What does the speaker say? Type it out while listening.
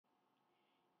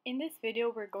In this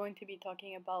video, we're going to be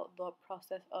talking about the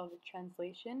process of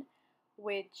translation,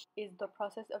 which is the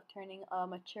process of turning a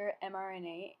mature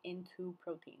mRNA into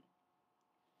protein.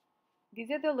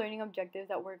 These are the learning objectives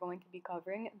that we're going to be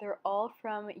covering. They're all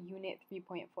from Unit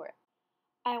 3.4.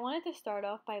 I wanted to start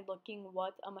off by looking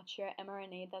what a mature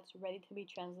mRNA that's ready to be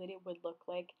translated would look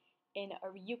like in a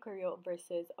eukaryote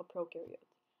versus a prokaryote.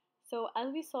 So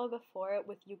as we saw before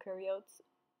with eukaryotes,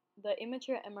 the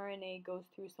immature mRNA goes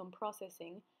through some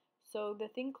processing, so the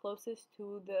thing closest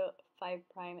to the 5'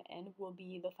 end will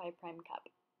be the 5' cap.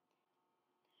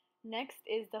 Next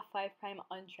is the 5'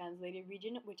 untranslated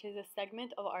region, which is a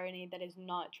segment of RNA that is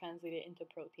not translated into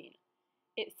protein.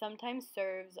 It sometimes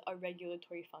serves a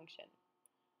regulatory function.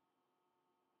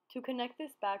 To connect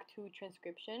this back to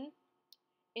transcription,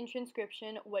 in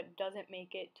transcription, what doesn't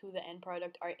make it to the end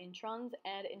product are introns,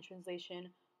 and in translation,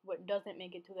 what doesn't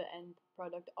make it to the end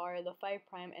product are the 5'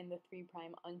 and the 3'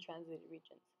 untranslated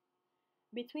regions.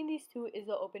 Between these two is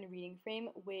the open reading frame,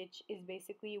 which is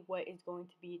basically what is going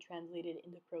to be translated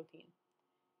into protein.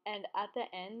 And at the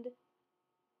end,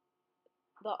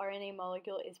 the RNA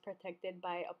molecule is protected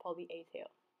by a poly A tail.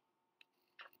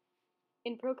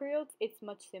 In prokaryotes, it's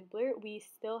much simpler. We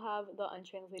still have the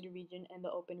untranslated region and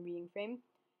the open reading frame.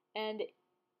 And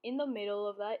in the middle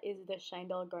of that is the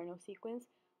Schindel-Garneau sequence,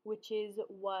 which is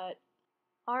what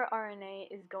our RNA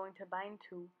is going to bind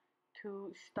to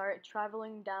start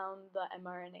traveling down the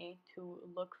mRNA to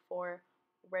look for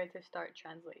where to start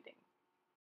translating.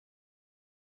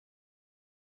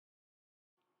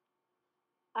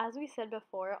 As we said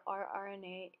before, our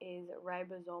RNA is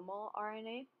ribosomal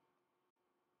RNA,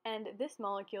 and this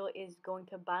molecule is going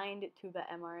to bind to the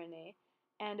mRNA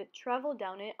and travel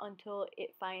down it until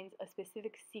it finds a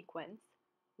specific sequence,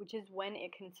 which is when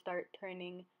it can start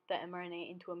turning the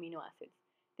mRNA into amino acids.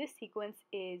 This sequence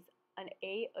is an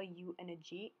A, a U, and a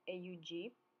G,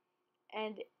 AUG,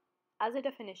 and as a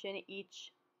definition,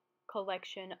 each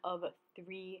collection of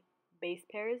 3 base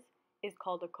pairs is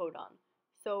called a codon.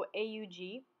 So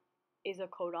AUG is a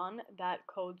codon that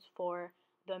codes for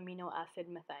the amino acid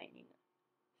methionine.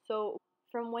 So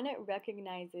from when it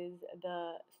recognizes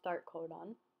the start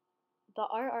codon, the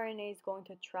rRNA is going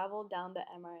to travel down the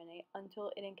mRNA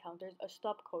until it encounters a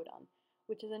stop codon,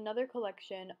 which is another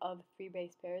collection of 3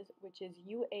 base pairs, which is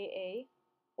UAA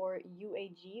or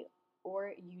UAG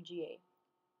or UGA.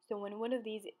 So when one of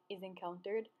these is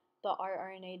encountered, the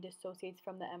rRNA dissociates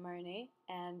from the mRNA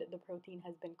and the protein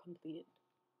has been completed.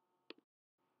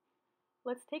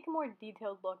 Let's take a more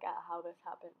detailed look at how this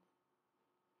happens.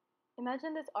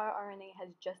 Imagine this rRNA has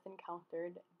just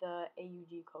encountered the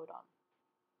AUG codon.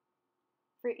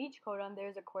 For each codon, there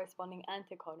is a corresponding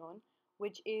anticodon,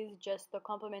 which is just the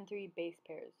complementary base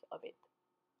pairs of it.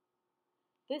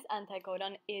 This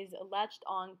anticodon is latched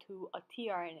on to a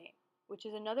tRNA, which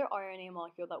is another RNA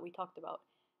molecule that we talked about,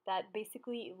 that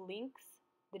basically links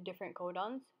the different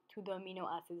codons to the amino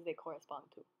acids they correspond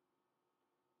to.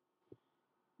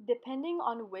 Depending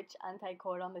on which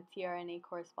anticodon the tRNA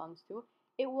corresponds to,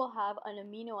 it will have an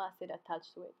amino acid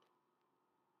attached to it.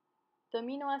 The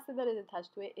amino acid that is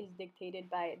attached to it is dictated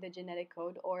by the genetic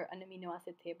code or an amino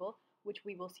acid table, which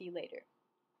we will see later.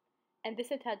 And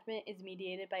this attachment is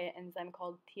mediated by an enzyme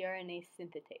called tRNA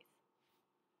synthetase.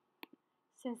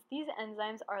 Since these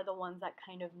enzymes are the ones that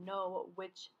kind of know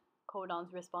which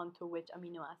codons respond to which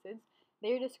amino acids,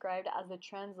 they are described as the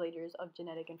translators of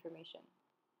genetic information.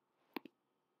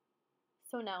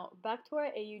 So now, back to our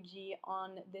AUG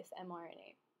on this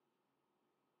mRNA.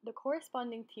 The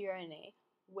corresponding tRNA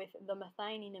with the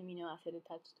methionine amino acid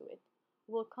attached to it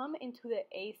will come into the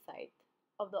A site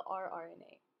of the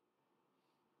rRNA.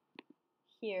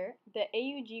 Here, the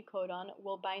AUG codon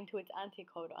will bind to its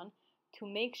anticodon to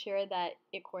make sure that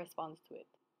it corresponds to it.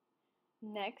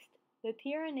 Next, the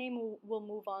tRNA will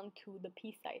move on to the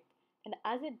P site, and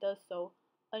as it does so,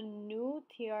 a new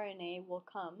tRNA will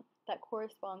come that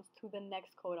corresponds to the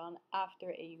next codon after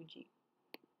AUG.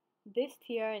 This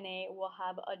tRNA will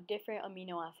have a different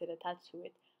amino acid attached to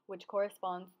it, which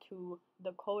corresponds to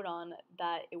the codon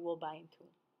that it will bind to.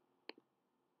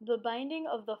 The binding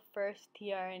of the first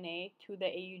tRNA to the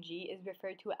AUG is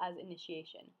referred to as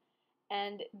initiation,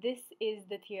 and this is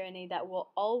the tRNA that will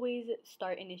always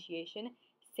start initiation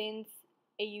since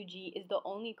AUG is the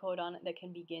only codon that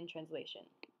can begin translation.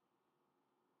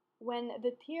 When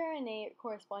the tRNA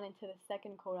corresponding to the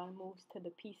second codon moves to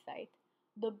the P site,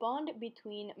 the bond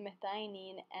between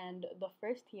methionine and the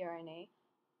first tRNA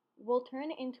will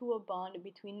turn into a bond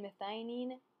between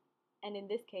methionine and, in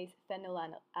this case,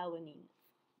 phenylalanine.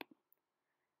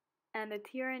 and the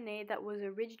tRNA that was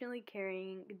originally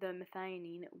carrying the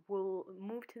methionine will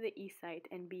move to the E site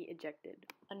and be ejected.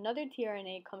 Another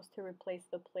tRNA comes to replace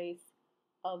the place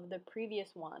of the previous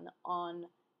one on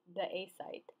the A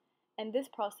site, and this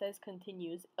process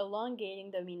continues,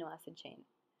 elongating the amino acid chain.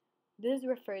 This is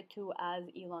referred to as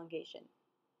elongation.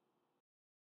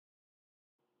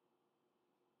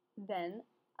 Then,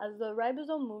 as the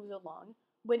ribosome moves along,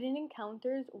 when it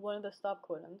encounters one of the stop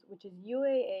codons, which is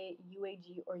UAA,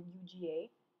 UAG, or UGA,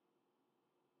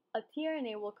 a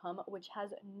tRNA will come which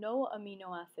has no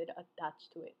amino acid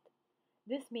attached to it.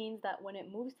 This means that when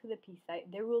it moves to the P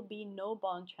site, there will be no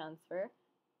bond transfer,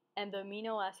 and the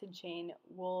amino acid chain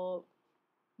will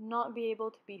not be able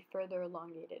to be further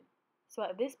elongated. So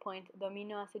at this point, the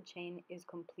amino acid chain is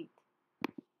complete.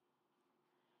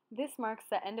 This marks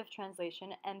the end of translation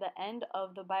and the end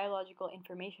of the biological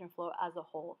information flow as a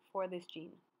whole for this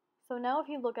gene. So now if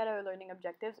you look at our learning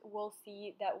objectives, we'll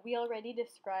see that we already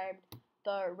described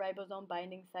the ribosome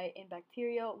binding site in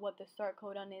bacteria, what the start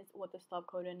codon is, what the stop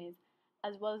codon is,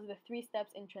 as well as the 3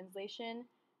 steps in translation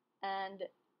and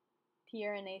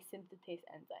tRNA synthetase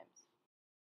enzymes.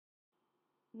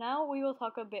 Now we will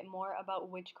talk a bit more about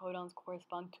which codons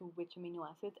correspond to which amino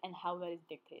acids and how that is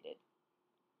dictated.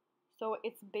 So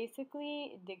it's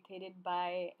basically dictated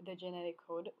by the genetic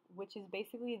code, which is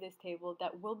basically this table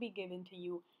that will be given to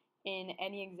you in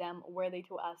any exam where they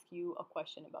to ask you a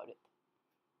question about it.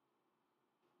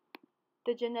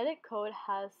 The genetic code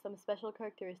has some special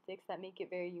characteristics that make it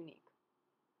very unique.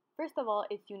 First of all,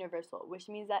 it's universal, which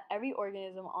means that every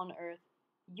organism on Earth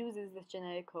uses this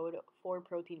genetic code for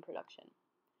protein production,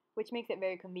 which makes it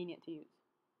very convenient to use.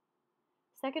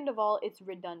 Second of all, it's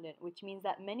redundant, which means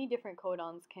that many different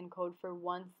codons can code for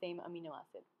one same amino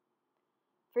acid.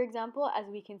 For example, as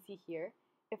we can see here,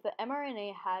 if the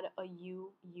mRNA had a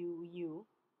UUU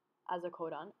as a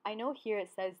codon, I know here it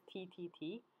says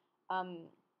TTT,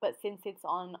 but since it's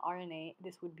on RNA,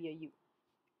 this would be a U.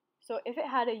 So if it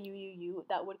had a UUU,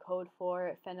 that would code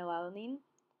for phenylalanine,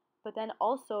 but then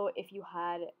also if you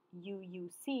had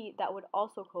UUC, that would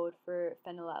also code for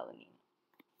phenylalanine.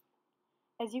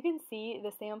 As you can see,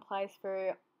 the same applies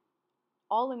for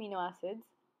all amino acids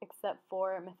except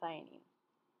for methionine.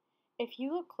 If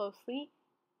you look closely,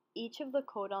 each of the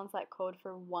codons that code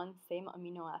for one same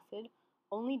amino acid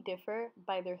only differ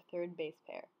by their third base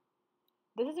pair.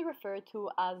 This is referred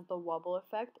to as the wobble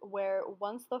effect, where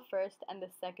once the first and the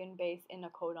second base in a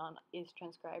codon is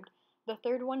transcribed, the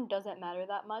third one doesn't matter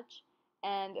that much,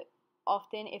 and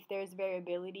often if there's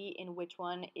variability in which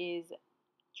one is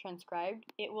transcribed,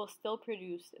 it will still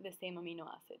produce the same amino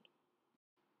acid.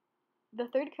 The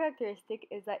third characteristic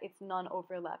is that it's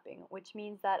non-overlapping, which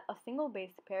means that a single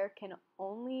base pair can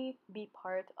only be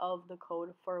part of the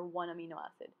code for one amino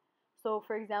acid. So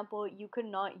for example, you could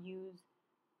not use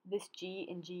this G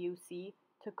in GUC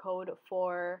to code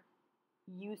for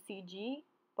UCG,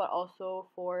 but also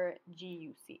for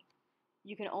GUC.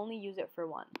 You can only use it for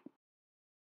one.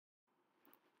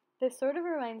 This sort of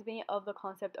reminds me of the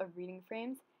concept of reading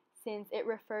frames, since it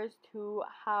refers to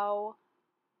how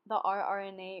the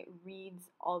rRNA reads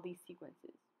all these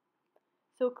sequences.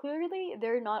 So clearly,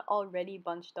 they're not already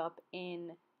bunched up in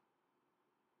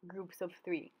groups of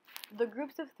 3. The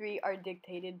groups of 3 are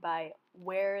dictated by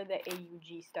where the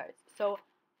AUG starts. So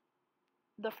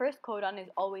the first codon is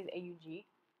always AUG,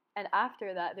 and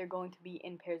after that, they're going to be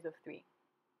in pairs of 3.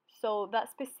 So that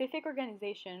specific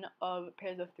organization of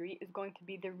pairs of 3 is going to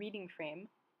be the reading frame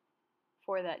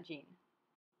for that gene.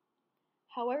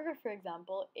 However, for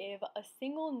example, if a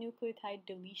single nucleotide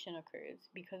deletion occurs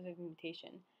because of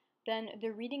mutation, then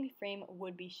the reading frame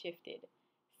would be shifted,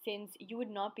 since you would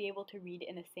not be able to read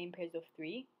in the same pairs of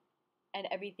 3, and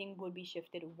everything would be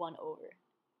shifted 1 over.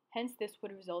 Hence, this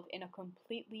would result in a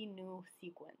completely new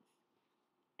sequence,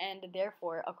 and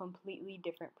therefore a completely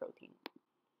different protein.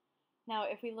 Now,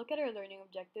 if we look at our learning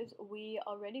objectives, we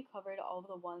already covered all of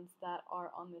the ones that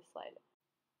are on this slide.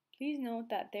 Please note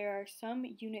that there are some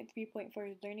Unit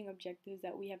 3.4 learning objectives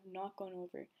that we have not gone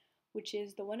over, which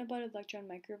is the one about electron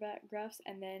micrographs,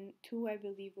 and then 2, I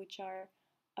believe, which are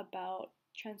about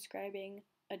transcribing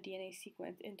a DNA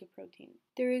sequence into protein.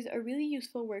 There is a really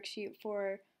useful worksheet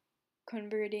for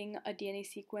converting a DNA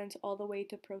sequence all the way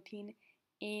to protein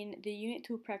in the Unit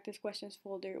 2 practice questions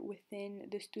folder within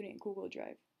the student Google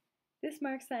Drive. This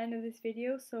marks the end of this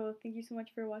video, so thank you so much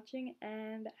for watching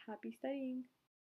and happy studying!